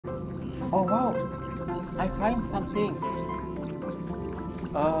Oh wow, I find something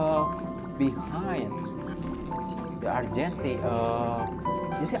behind the Argenti.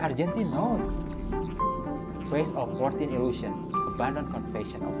 You see Argenti node. Ways of 14 illusion, abandoned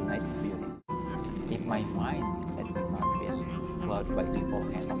confession of night beauty. If my mind had not been clouded by evil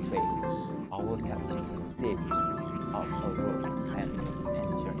hand of fate, I would have perceived of a world of sense and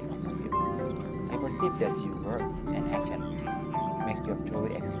journey of spirit. I perceive that your word and action make you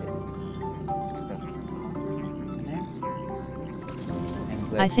truly exist.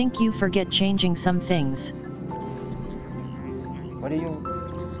 I think you forget changing some things. What do you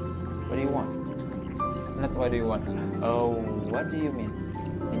want? Not what do you want? Oh, what do you mean?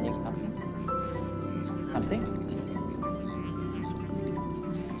 Changing something? Something?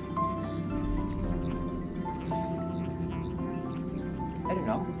 I don't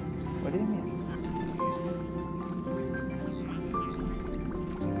know. What do you mean?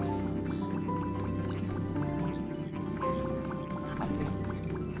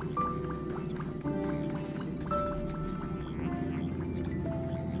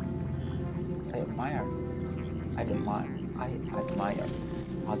 I admire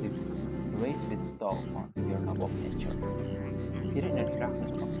how the grace bestow on your noble nature. Hidden in the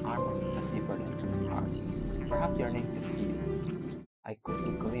darkness of armor and deeper than the heart. Perhaps yearning to see you. I caught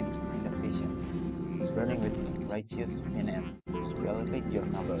a glimpse in the vision, burning with righteous menace to elevate your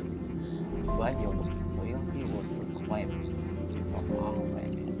nobility. But your loyalty will proclaim from all my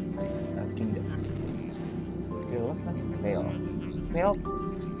kingdom. Fearlessness fails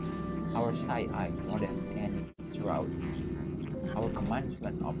our shy eye more than any shroud. Our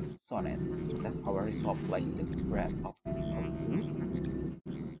commencement of sonnet, that's our resolve like the breath of peace.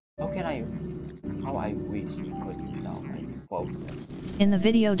 How I wish you could know my faultless. In the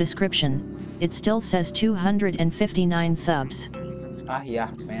video description, it still says 259 subs.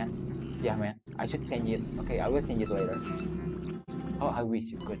 Yeah, man. I should change it. Okay, I will change it later. Oh, I wish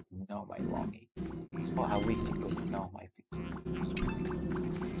you could know my longing. Oh, I wish you could know my fear.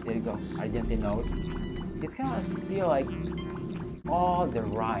 There you go, Argentine note. It's kind of feel like all the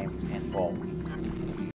rhyme and poem